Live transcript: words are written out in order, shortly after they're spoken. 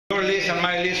list and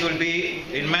my list will be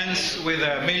immense with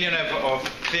a million of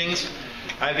things.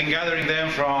 I've been gathering them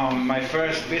from my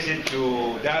first visit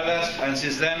to Dallas, and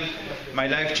since then my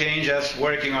life changed as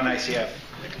working on ICF.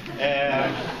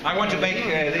 I want to make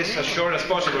this as short as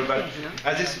possible, but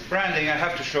as it's branding, I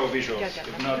have to show visuals.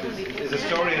 If not, the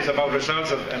story is about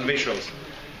results and visuals.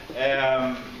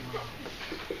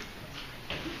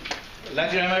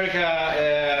 Latin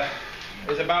America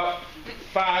is about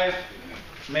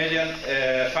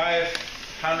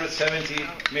 570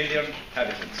 million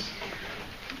inhabitants.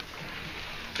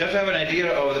 Just to have an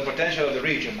idea of the potential of the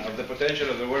region, of the potential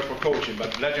of the work for coaching,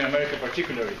 but Latin America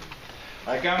particularly.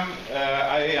 I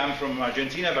am from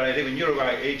Argentina, but I live in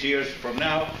Uruguay 8 years from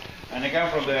now, and I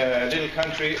come from the little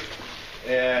country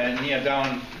near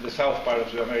down the south part of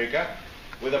South America,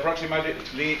 with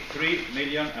approximately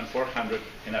 3,400,000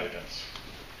 inhabitants.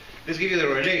 This gives you the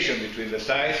relation between the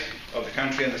size of the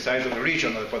country and the size of the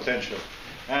region, of the potential.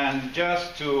 And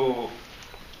just to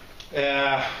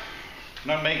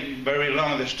not make very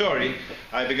long the story,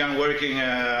 I began working,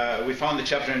 we found the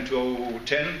chapter in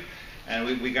 2010, and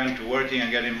we began to working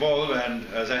and get involved, and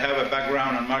as I have a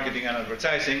background on marketing and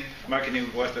advertising,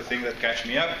 marketing was the thing that catch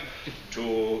me up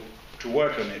to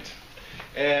work on it.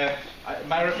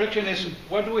 My reflection is,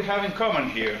 what do we have in common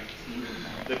here,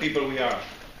 the people we are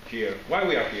here? Why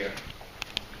we are here?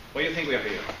 Why do you think we are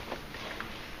here?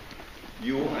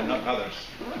 You and not others.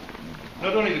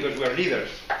 Not only because we are leaders,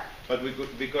 but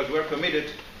because we're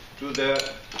committed to the,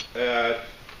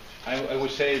 I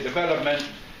would say, development,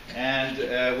 and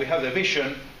we have the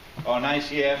vision on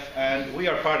ICF, and we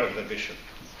are part of that vision.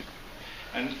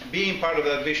 And being part of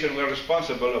that vision, we are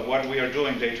responsible of what we are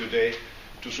doing day to day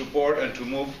to support and to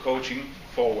move coaching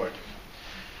forward.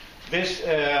 This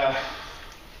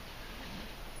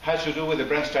has to do with the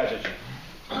brand strategy.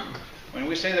 When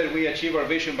we say that we achieve our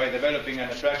vision by developing an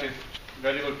attractive,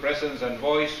 valuable presence and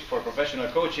voice for professional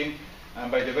coaching, and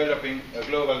by developing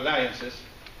global alliances,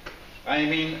 I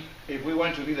mean, if we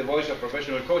want to be the voice of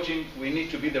professional coaching, we need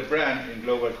to be the brand in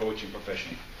global coaching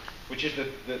profession, which is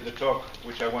the talk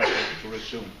which I want to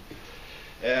resume.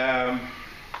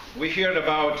 We heard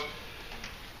about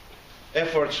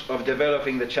efforts of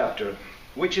developing the chapter,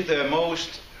 which is the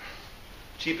most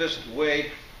cheapest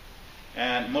way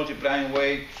and multiplying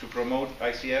way to promote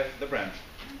ICF, the brand.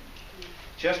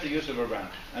 Just the use of a brand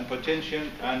and potential,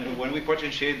 and when we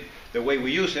potentiate the way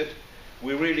we use it,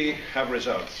 we really have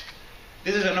results.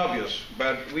 This is an obvious,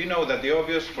 but we know that the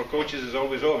obvious for coaches is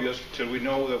always obvious till we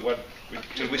know that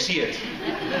till we see it.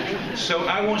 So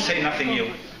I won't say nothing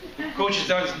new. Coaches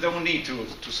don't need to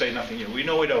say nothing new. We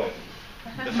know it all.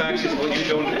 The fact is,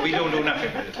 we don't do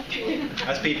nothing with it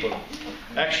as people.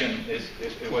 Action is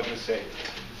what we say.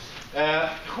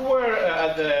 Who were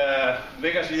at the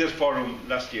Vegas Leaders Forum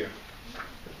last year?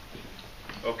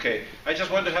 Okay, I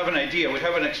just want to have an idea. We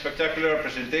have a spectacular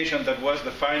presentation that was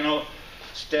the final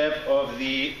step of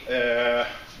the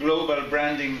global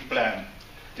branding plan,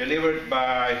 delivered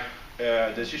by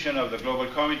decision of the Global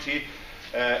Committee.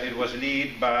 It was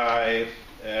led by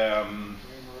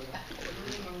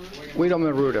William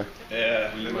Maruda.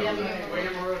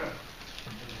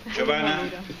 Giovanna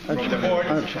from the board,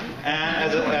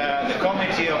 and the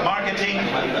committee of marketing,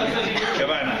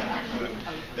 Giovanna.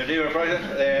 The leader project,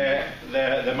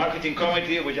 the marketing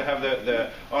committee, which I have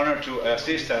the honor to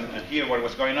assist and hear what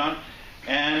was going on,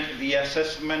 and the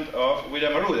assessment of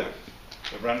William Maruda,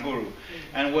 the brand guru.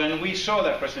 And when we saw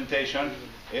that presentation,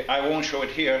 I won't show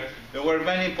it here, there were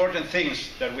many important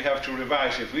things that we have to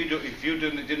revise. If you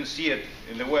didn't see it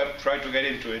in the web, try to get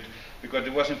into it, because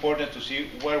it was important to see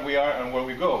where we are and where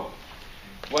we go.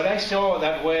 What I saw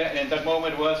in that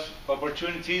moment was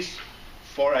opportunities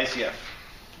for ICF,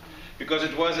 because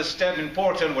it was a step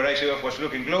important where ICF was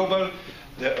looking global,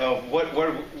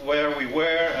 where we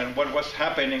were and what was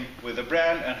happening with the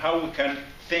brand, and how we can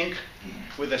think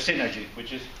with the synergy,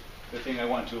 which is the thing I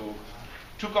want to.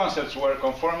 Two concepts were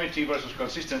conformity versus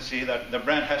consistency that the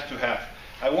brand has to have.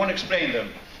 I won't explain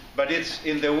them, but it's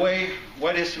in the way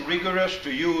what is rigorous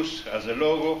to use as a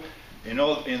logo in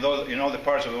all the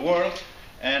parts of the world,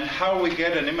 and how we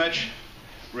get an image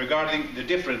regarding the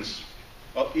difference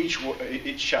of each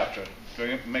chapter.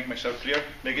 To make myself clear,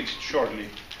 make it shortly.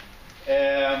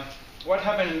 What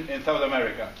happened in South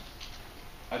America?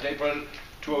 At April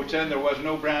 2010, there was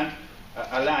no brand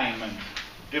alignment.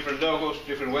 Different logos,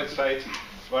 different websites,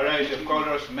 variety of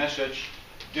colors, message,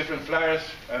 different flyers,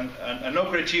 and no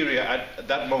criteria at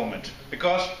that moment.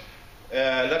 Because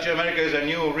Latin America is a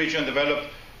new region developed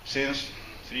since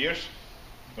 3 years,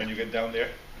 when you get down there.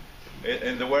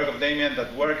 In the work of Damien,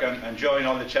 that work and join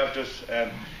all the chapters,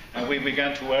 and we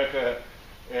began to work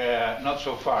not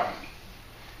so far.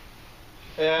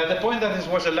 The point that this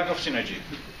was a lack of synergy.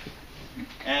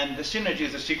 And the synergy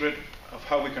is the secret of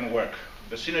how we can work.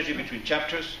 The synergy between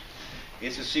chapters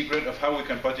is the secret of how we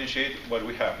can potentiate what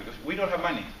we have. Because we don't have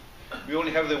money. We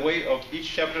only have the way of each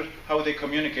chapter, how they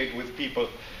communicate with people.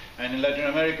 And in Latin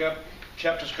America,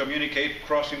 chapters communicate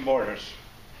crossing borders.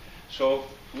 So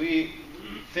we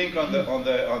think on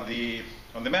the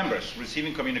members,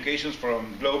 receiving communications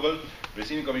from global,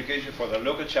 receiving communication for the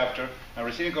local chapter, and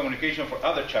receiving communication for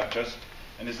other chapters,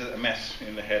 and this is a mess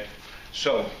in the head.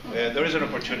 So there is an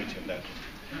opportunity in that.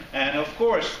 And of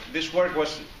course, this work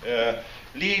was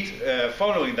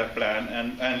following that plan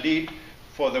and lead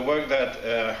for the work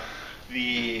that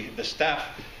the staff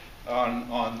on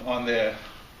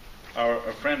our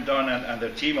friend Don and the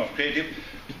team of Creative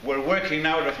were working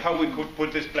out of how we could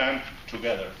put this plan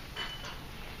together.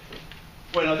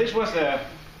 Well, now this was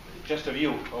just a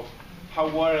view of how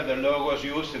were the logos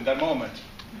used in that moment.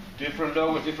 Different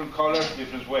logos, different colors,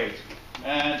 different ways.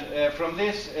 And from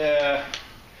this,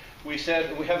 we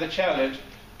said we have the challenge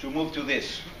to move to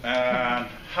this.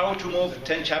 How to move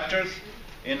 10 chapters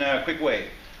in a quick way.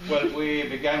 Well, we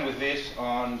began with this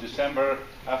on December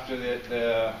after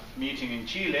the meeting in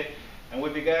Chile, and we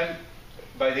began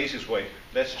by the easiest way.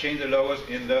 Let's change the logos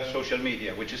in the social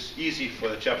media, which is easy for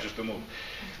the chapters to move.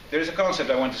 There is a concept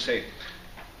I want to say.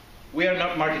 We are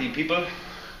not marketing people,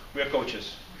 we are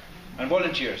coaches and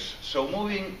volunteers. So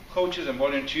moving coaches and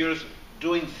volunteers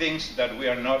doing things that we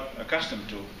are not accustomed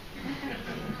to.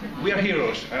 We are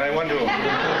heroes, and I want to recognize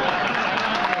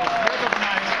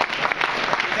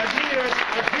that leaders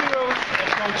are heroes of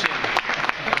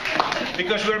coaching.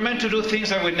 Because we're meant to do things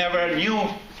that we never knew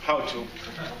how to.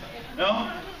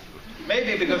 No?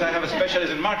 Maybe because I have a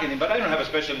specialism in marketing, but I don't have a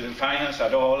specialism in finance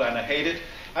at all, and I hate it.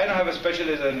 I don't have a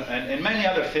specialism in many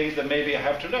other things that maybe I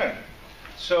have to learn.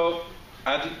 So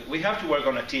we have to work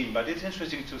on a team, but it's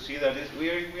interesting to see that we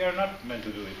are not meant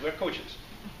to do it. We're coaches,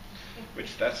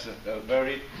 which that's a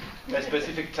very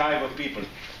specific type of people.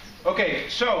 Okay,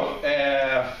 so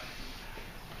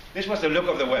this was the look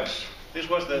of the webs. This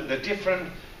was the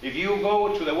different. If you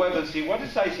go to the web and see what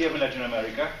is ICF in Latin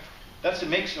America, that's a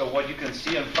mix of what you can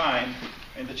see and find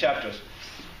in the chapters.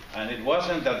 And it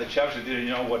wasn't that the chapters didn't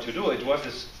know what to do. It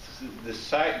was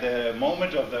the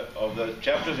moment of the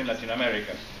chapters in Latin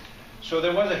America. So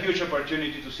there was a huge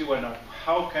opportunity to see, well,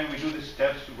 how can we do the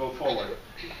steps to go forward?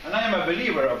 And I am a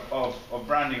believer of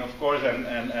branding, of course,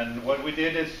 and what we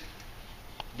did is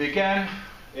began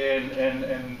when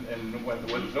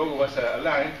the logo was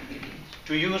aligned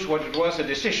to use what it was a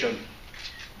decision.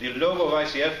 The logo of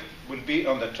ICF will be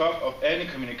on the top of any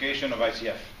communication of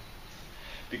ICF,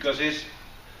 because it's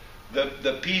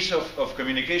the piece of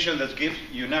communication that gives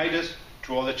unite us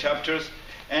to all the chapters,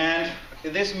 and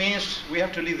this means we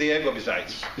have to leave the ego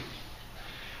besides.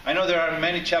 I know there are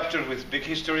many chapters with big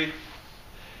history.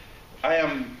 I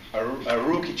am a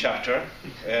rookie chapter,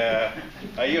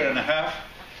 a year and a half,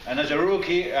 and as a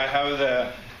rookie I have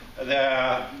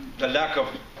the lack of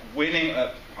winning.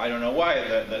 I don't know why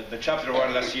the chapter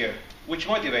won last year, which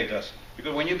motivates us,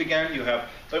 because when you began you have,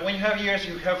 but when you have years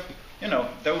you have,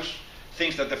 those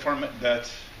things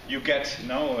that you get,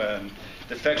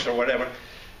 defects or whatever,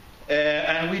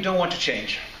 and we don't want to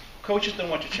change. Coaches don't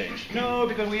want to change. No,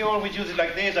 because we always use it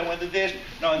like this, I want to do this.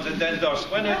 No, and then those,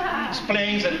 when it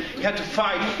explains and you have to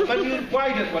fight. But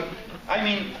why did what? I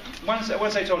mean, once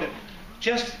I told him,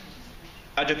 just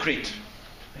a decree.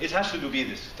 It has to be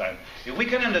this time. If we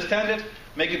can understand it,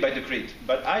 make it by decree.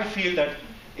 But I feel that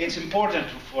it's important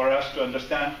for us to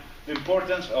understand the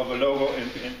importance of a logo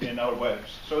in our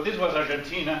webs. So this was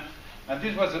Argentina, and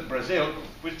this was Brazil,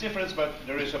 with difference, but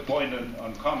there is a point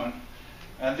on common.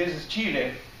 And this is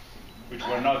Chile, which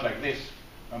were not like this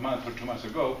a month or 2 months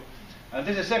ago. And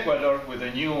this is Ecuador with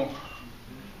a new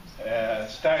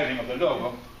styling of the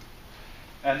logo.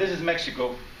 And this is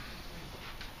Mexico.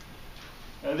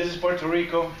 And this is Puerto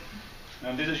Rico.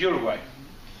 And this is Uruguay.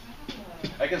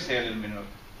 I can say a little bit,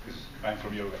 because I'm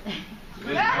from Uruguay. This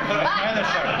is my other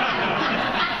son.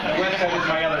 The website is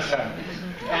my other son.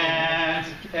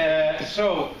 And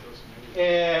so,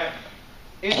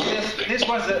 this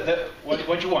was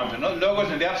what you want,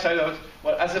 logos on the upside of.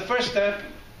 Well, as a first step,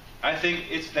 I think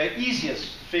it's the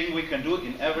easiest thing we can do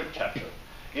in every chapter.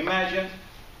 Imagine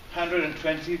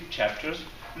 120 chapters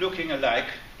looking alike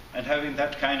and having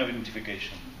that kind of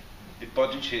identification. It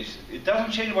potentiates. It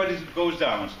doesn't change what it goes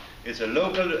down. It's a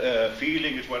local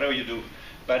feeling. It's whatever you do,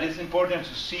 but it's important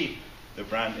to see the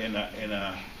brand in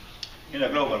a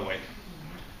global way.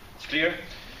 It's clear.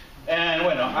 And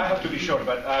well, I have to be short,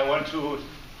 but I want to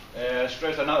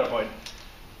stress another point,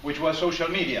 which was social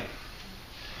media.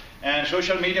 And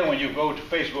social media, when you go to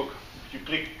Facebook, you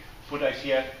click put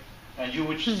ICF, and you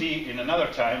would see in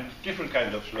another time different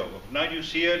kind of logo. Now you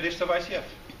see a list of ICF.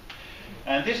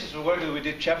 And this is the work that we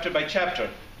did chapter by chapter.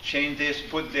 Change this,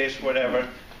 put this, whatever.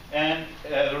 And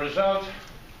the result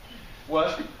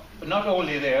was not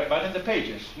only there, but in the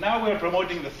pages. Now we're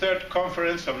promoting the 3rd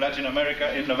conference of Latin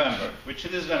America in November, which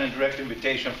is an indirect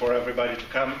invitation for everybody to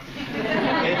come.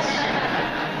 It's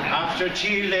after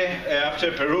Chile,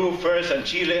 after Peru first and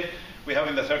Chile. We're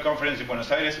having the 3rd conference in Buenos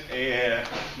Aires,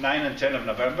 9 and 10 of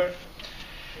November.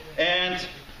 And,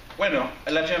 bueno,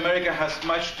 Latin America has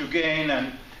much to gain,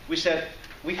 and we said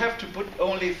we have to put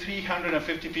only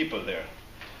 350 people there.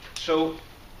 So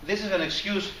this is an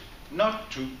excuse not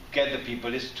to get the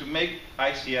people, it's to make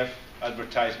ICF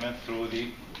advertisement through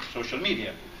the social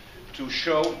media, to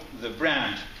show the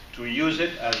brand, to use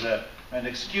it as an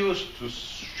excuse to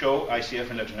show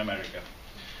ICF in Latin America.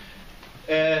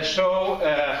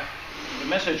 The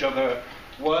message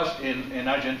was in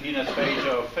Argentina's page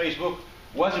of Facebook,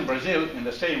 was in Brazil in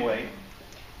the same way,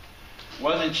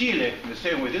 was in Chile in the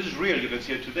same way. This is real, you can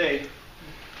see it today.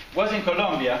 Was in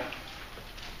Colombia,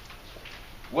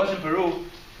 was in Peru,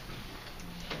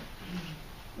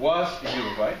 was in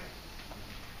Uruguay,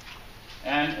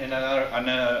 and in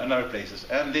other places.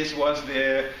 And this was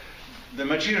the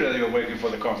material they were working for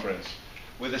the conference,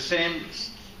 with the same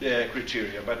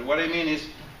criteria. But what I mean is,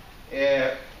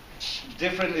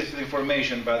 different is the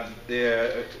information, but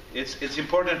it's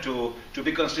important to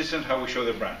be consistent how we show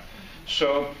the brand.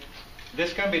 So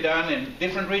this can be done in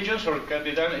different regions, or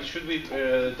it should be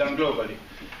done globally.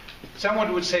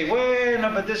 Someone would say, well,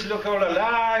 no, but this look all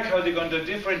alike, how are they going to do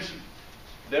different?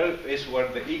 There is where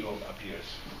the ego appears.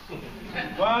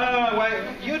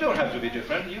 Well, you don't have to be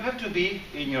different. You have to be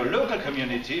in your local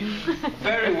community,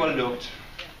 very well looked,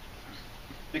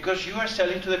 because you are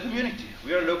selling to the community.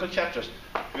 We are local chapters.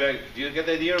 Do you get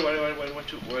the idea what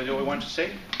do we want to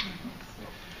say?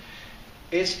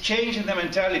 It's changing the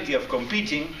mentality of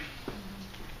competing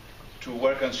to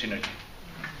work on synergy.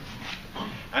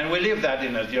 And we live that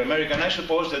in Latin America, and I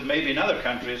suppose that maybe in other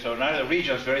countries or in other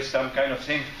regions there is some kind of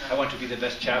thing, I want to be the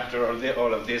best chapter, or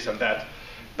all of this and that.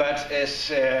 But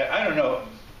as, I don't know,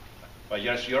 but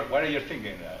yes, what are you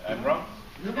thinking? I'm wrong?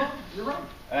 You're wrong. You're wrong.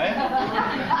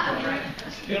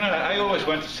 You know, I always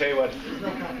want to say what,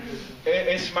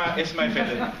 it's my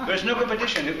feeling. There's no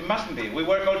competition, it mustn't be. We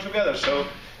work all together, so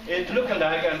it look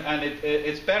alike, and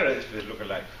it's better if it look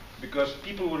alike, because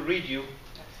people will read you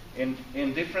in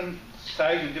different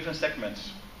sides, in different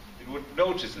segments. You would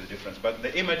notice the difference, but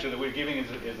the image that we're giving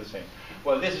is the same.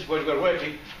 Well, this is what we're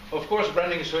working. Of course,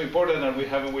 branding is so important, and we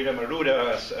have William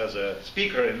Arruda as a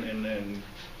speaker in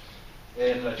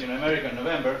Latin America in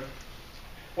November.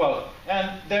 Well,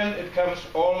 and then it comes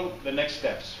all the next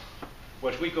steps.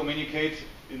 What we communicate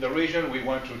in the region, we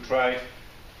want to try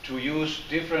to use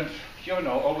different,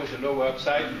 always the logo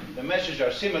outside. The messages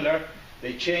are similar,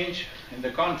 they change in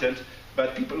the content,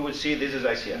 but people will see this is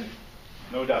ICF,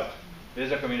 no doubt. This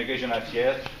is a communication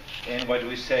ICF, and what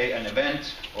we say, an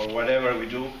event, or whatever we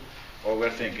do, or we're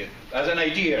thinking. As an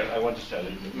idea, I want to sell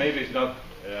it. Maybe it's not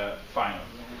final.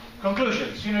 Conclusion,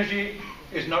 synergy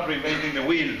is not reinventing the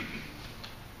wheel.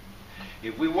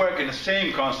 If we work in the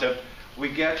same concept, we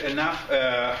get enough,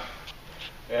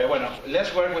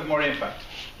 let's work with more impact.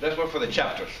 Let's work for the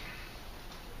chapters.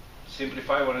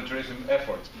 Simplify volunteerism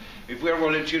efforts. If we are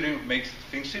volunteering, it makes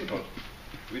things simple.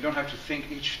 We don't have to think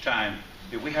each time.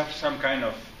 If we have some kind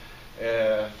of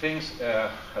things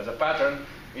as a pattern,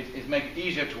 it makes it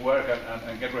easier to work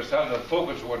and get results and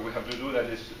focus on what we have to do, that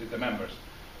is the members.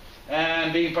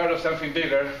 And being part of something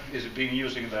bigger is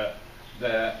using the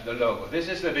logo. This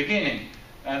is the beginning.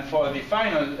 And for the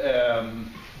final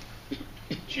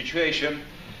situation,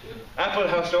 Apple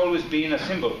has always been a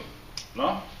symbol,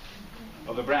 no,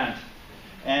 of the brand.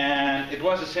 And it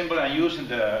was a symbol I used in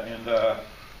the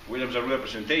Williams Arruda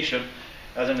presentation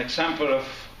as an example of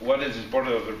what is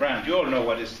important of the brand. You all know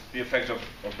what is the effect of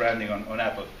branding on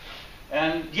Apple.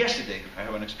 And yesterday I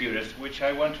have an experience which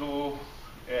I want to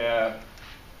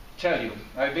tell you.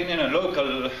 I've been in a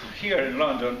local here in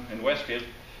London, in Westfield,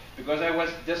 because I was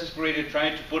desperately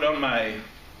trying to put on my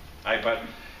iPad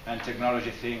and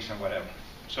technology things and whatever.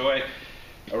 So I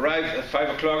arrived at 5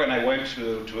 o'clock and I went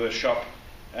to a shop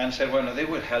and said, well, they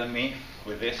will help me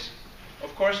with this.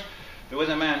 Of course, there was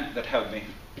a man that helped me,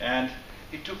 and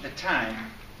he took the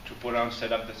time to put on,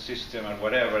 set up the system and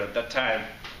whatever at that time,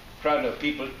 crowd of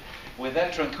people, with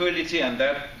that tranquility and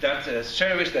that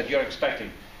service that you're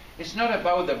expecting. It's not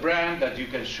about the brand that you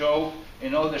can show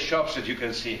in all the shops that you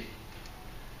can see.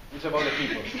 It's about the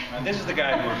people. And this is the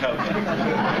guy who helped me. And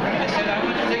I said, I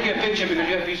want to take a picture because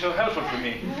you have been so helpful for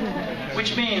me.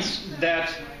 Which means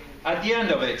that at the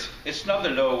end of it, it's not the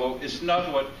logo, it's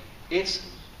not what, it's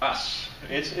us.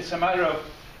 It's a matter of,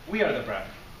 we are the brand.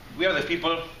 We are the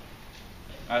people,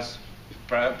 as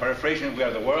paraphrasing, we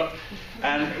are the world,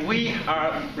 and we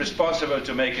are responsible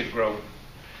to make it grow.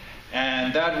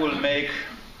 And that will make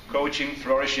coaching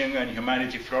flourishing and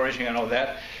humanity flourishing and all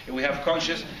that. And we have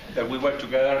conscious that we work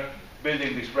together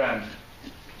building this brand.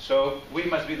 So we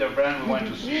must be the brand we want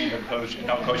to see in the coaching.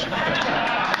 On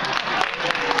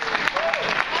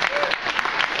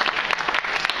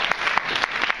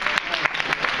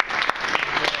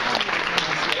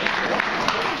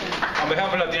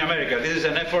behalf of Latin America, this is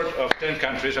an effort of 10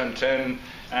 countries and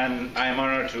I am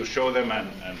honored to show them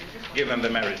and give them the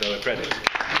merit or the credit.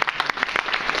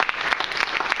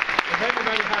 If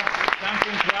everybody has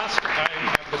something to ask, I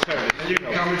have the service. You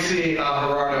can come and see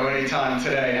Gerardo anytime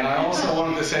today. And I also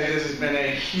wanted to say this has been a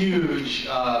huge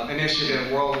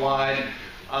initiative worldwide.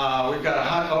 We've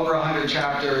got over 100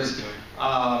 chapters.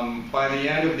 By the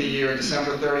end of the year,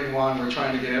 December 31, we're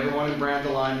trying to get everyone in brand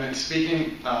alignment,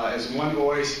 speaking as one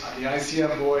voice, the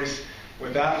ICF voice,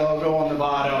 with that logo on the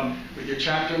bottom, with your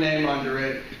chapter name under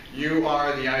it. You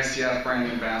are the ICF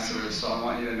brand ambassadors, so I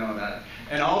want you to know that.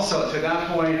 And also, to that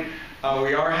point,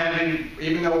 we are having,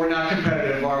 even though we're not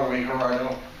competitive, are we,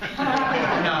 Gerardo? We're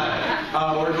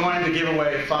not. We're going to give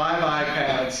away 5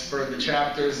 iPads for the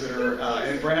chapters that are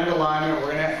in brand alignment.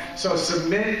 We're going to, so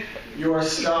submit your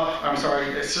stuff.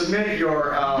 Submit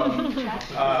your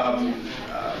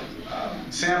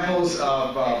samples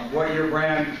of what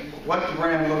the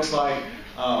brand looks like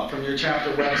from your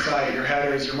chapter website, your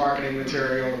headers, your marketing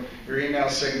material, your email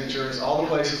signatures, all the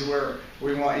places where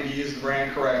we want you to use the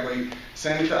brand correctly.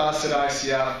 Send it to us at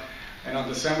ICF, and on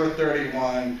December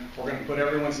 31, we're going to put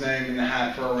everyone's name in the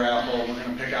hat for a raffle. We're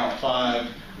going to pick out 5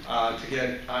 to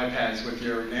get iPads with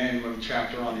your name of the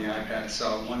chapter on the iPad.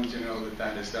 So I wanted you to know that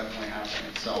that is definitely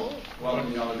happening. So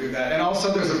welcome you all to do that. And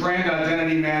also there's a brand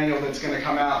identity manual that's going to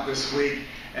come out this week.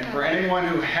 And for anyone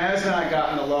who has not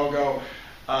gotten the logo,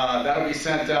 that'll be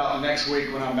sent out next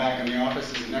week when I'm back in the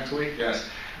office. Is it next week? Yes.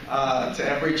 To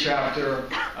every chapter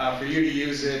for you to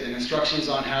use it, and instructions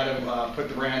on how to put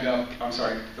the brand up,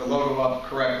 the logo up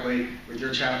correctly with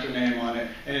your chapter name on it.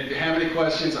 And if you have any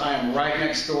questions, I am right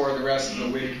next door the rest of the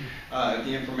week at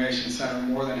the Information Center.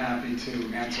 More than happy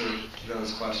to answer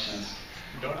those questions.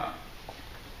 Can I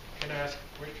ask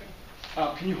a question?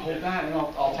 Can you hold that and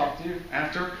I'll talk to you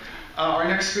after? Our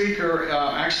next speaker,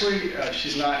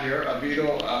 she's not here,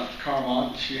 Vito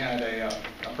Carmont. She had a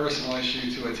personal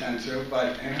issue to attend to,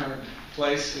 but in her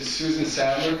place is Susan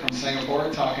Sadler from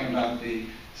Singapore talking about the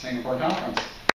Singapore conference.